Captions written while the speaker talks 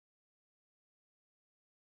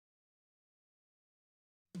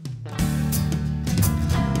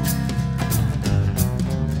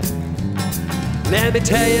Let me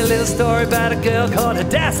tell you a little story about a girl called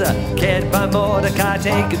Hadassah, cared by Mordecai,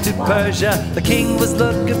 taken to Persia. The king was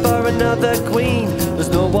looking for another queen. There's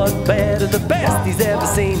no one better, the best he's ever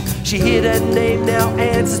seen. She hid her name, now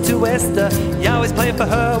answers to Esther. Yahweh's plan for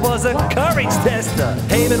her was a courage tester.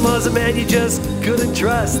 Haman was a man you just couldn't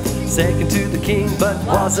trust, second to the king but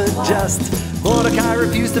wasn't just. Mordecai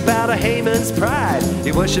refused to bow to Haman's pride.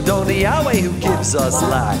 He worshipped only Yahweh who gives us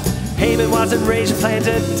life. Haman was enraged and planned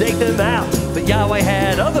to take them out, but Yahweh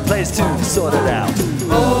had other plans to sort it out.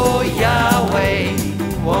 Oh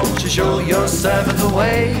Yahweh, won't you show your servant the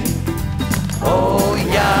way? Oh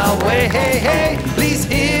Yahweh, hey, hey, please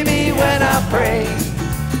hear me when I pray.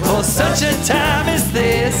 For such a time as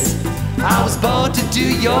this, I was born to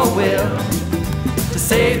do your will, to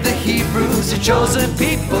save the Hebrews, your chosen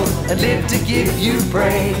people, and live to give you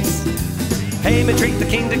praise. Haman tricked the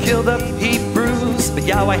king to kill the Hebrews, but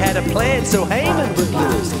Yahweh had a plan so Haman would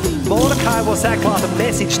lose. Mordecai wore sackcloth, a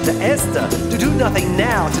message to Esther, to do nothing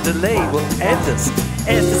now, to delay will end us.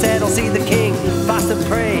 Esther said, I'll see the king, fast and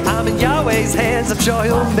pray. I'm in Yahweh's hands, I'm sure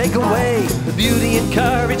he'll make a way. With beauty and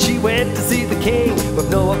courage she went to see the king, but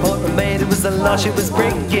no appointment made, it was the law she was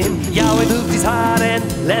breaking. Yahweh moved his heart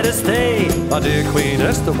and let her stay. My dear Queen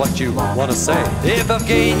Esther, what you wanna say? If I've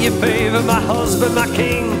gained your favor, my husband, my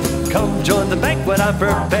king, come join the banquet I'm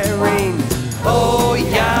preparing. Oh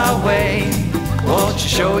Yahweh, won't you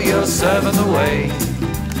show your servant the way?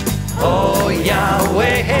 Oh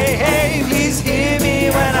Yahweh, hey, hey, please hear me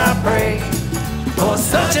when I pray. For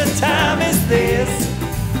such a time as this,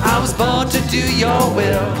 I was born to do your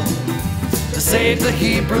will, to save the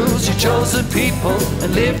Hebrews, your chosen people,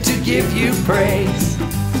 and live to give you praise.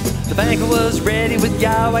 The banquet was ready with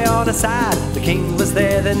Yahweh on the side. The king was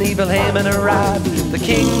there, then evil Haman arrived. The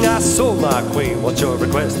king asked, so my queen, what's your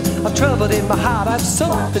request? I'm troubled in my heart, I've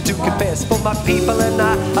something to confess. For my people and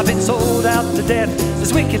I've been sold out to death.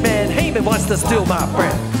 This wicked man Haman wants to steal my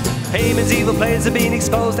breath. Haman's evil plans have been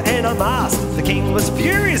exposed and unmasked. The king was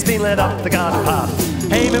furious, being led up the garden path.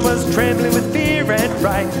 Haman was trembling with fear and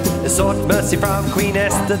fright, and sought mercy from Queen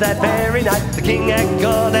Esther that very night. The king had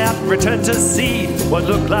gone out and returned to see what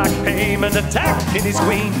looked like Haman attacking his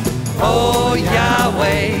queen. Oh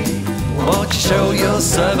Yahweh, won't you show your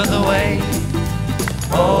servant the way?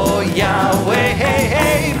 Oh Yahweh, hey,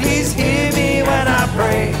 hey, please hear me when I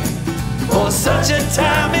pray. For such a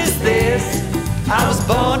time as this, I was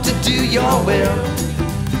born to do your will,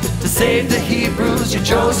 to save the Hebrews, your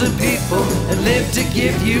chosen people, and live to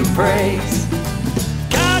give you praise.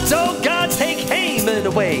 Gods, oh gods, take Haman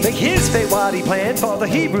away. Make his fate what he planned for the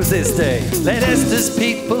Hebrews this day. Let Esther's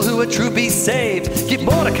people who are true be saved. Give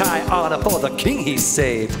Mordecai honor for the king he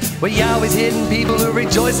saved. We're Yahweh's hidden people who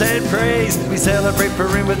rejoice and praise. We celebrate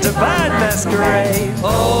Purim with divine masquerade.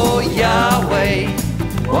 Oh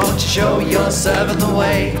Yahweh, won't you show your servant the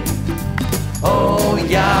way? Oh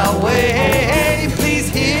Yahweh, hey, hey, please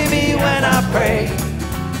hear me when I pray.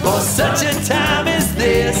 For such a time as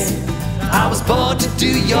this, I was born to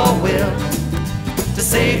do your will, to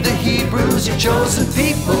save the Hebrews, your chosen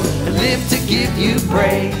people, and live to give you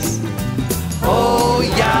praise. Oh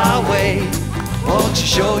Yahweh, won't you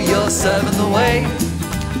show your servant the way?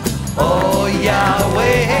 Oh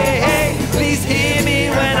Yahweh, hey, hey, please hear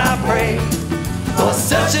me when I pray. For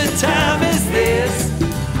such a time as this,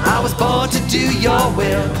 I was born to do your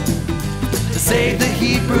will, to save the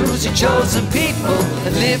Hebrews, your chosen people,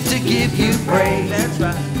 and live to give you praise. That's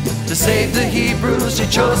right. To save the Hebrews, your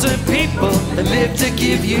chosen people, and live to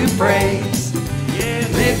give you praise. Yeah.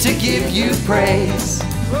 Live to give you praise.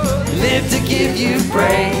 Live to give you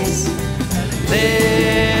praise.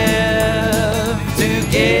 Live